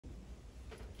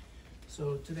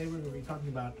So today we're going to be talking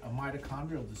about a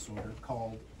mitochondrial disorder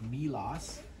called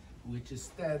Melas, which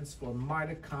stands for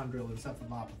mitochondrial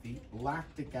encephalopathy,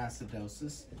 lactic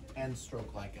acidosis, and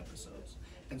stroke-like episodes.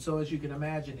 And so as you can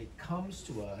imagine, it comes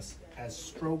to us as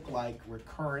stroke-like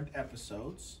recurrent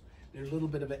episodes. They're a little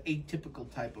bit of an atypical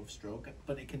type of stroke,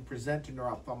 but it can present to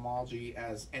neuro-ophthalmology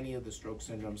as any of the stroke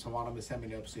syndromes, homonymous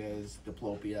hemianopsias,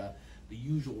 diplopia, the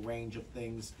usual range of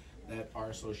things that are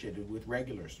associated with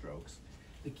regular strokes.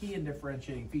 The key and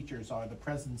differentiating features are the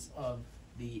presence of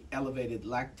the elevated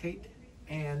lactate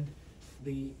and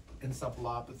the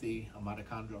encephalopathy, a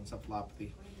mitochondrial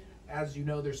encephalopathy. As you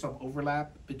know, there's some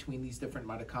overlap between these different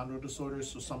mitochondrial disorders.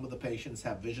 So some of the patients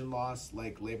have vision loss,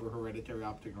 like Leber hereditary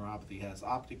optic neuropathy has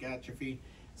optic atrophy.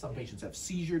 Some patients have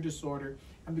seizure disorder.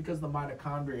 And because the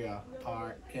mitochondria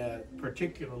are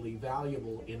particularly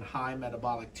valuable in high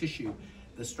metabolic tissue,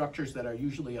 the structures that are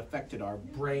usually affected are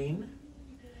brain,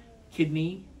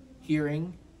 kidney,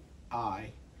 hearing,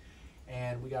 eye,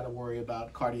 and we got to worry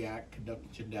about cardiac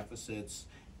conduction deficits,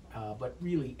 but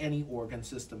really any organ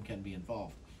system can be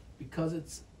involved. Because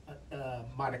it's a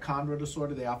mitochondrial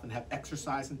disorder, they often have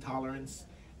exercise intolerance,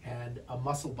 and a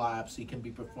muscle biopsy can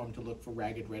be performed to look for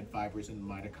ragged red fibers in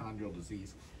mitochondrial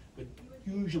disease. But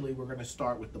usually we're going to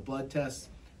start with the blood tests,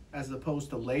 as opposed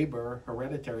to Leber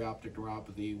hereditary optic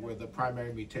neuropathy, where the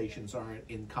primary mutations are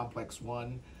in complex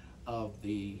 1 of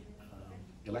the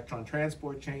electron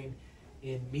transport chain.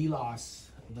 In Melas,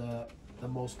 the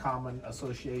most common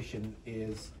association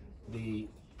is the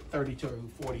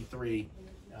 3243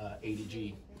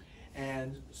 A-to-G.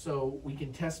 And so we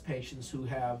can test patients who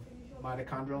have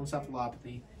mitochondrial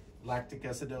encephalopathy, lactic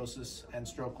acidosis, and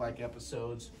stroke-like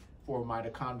episodes for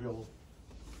mitochondrial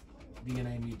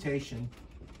DNA mutation.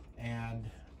 And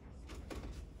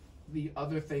the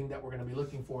other thing that we're going to be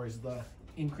looking for is the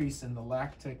increase in the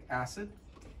lactic acid.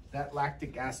 That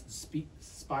lactic acid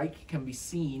spike can be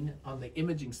seen on the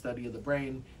imaging study of the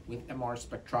brain with MR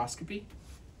spectroscopy.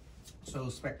 So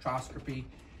spectroscopy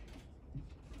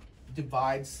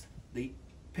divides the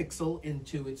pixel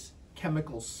into its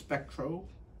chemical spectrum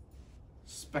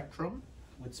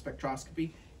with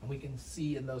spectroscopy, and we can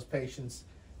see in those patients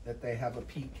that they have a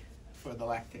peak for the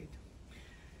lactate.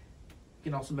 You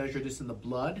can also measure this in the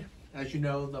blood. As you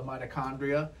know, the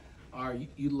mitochondria are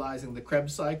utilizing the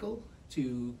Krebs cycle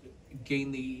to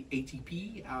gain the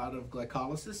ATP out of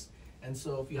glycolysis. And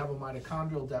so if you have a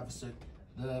mitochondrial deficit,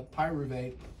 the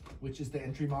pyruvate, which is the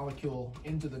entry molecule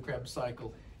into the Krebs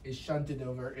cycle, is shunted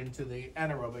over into the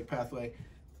anaerobic pathway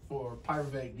for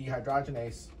pyruvate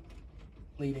dehydrogenase,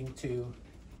 leading to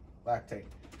lactate.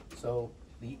 So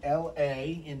the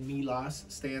LA in Melas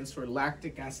stands for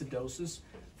lactic acidosis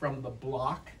from the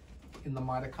block in the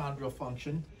mitochondrial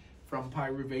function, from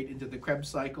pyruvate into the Krebs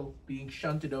cycle, being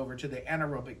shunted over to the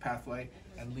anaerobic pathway,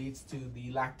 and leads to the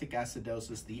lactic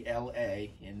acidosis, the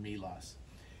LA in Melas.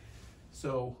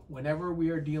 So whenever we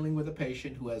are dealing with a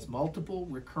patient who has multiple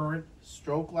recurrent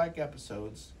stroke-like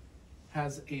episodes,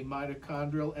 has a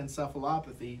mitochondrial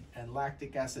encephalopathy and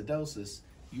lactic acidosis,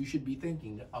 you should be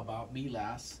thinking about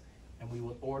Melas, and we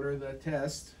will order the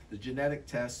test, the genetic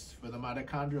test for the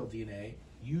mitochondrial DNA,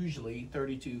 usually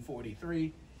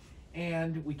 3243,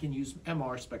 and we can use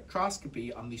MR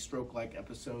spectroscopy on the stroke-like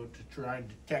episode to try and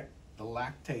detect the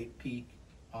lactate peak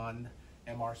on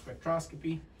MR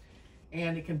spectroscopy.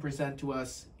 And it can present to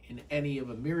us in any of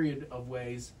a myriad of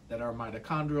ways that are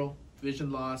mitochondrial,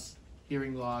 vision loss,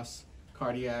 hearing loss,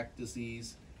 cardiac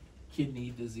disease,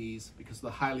 kidney disease, because the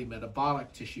highly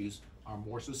metabolic tissues are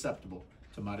more susceptible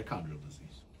to mitochondrial disease.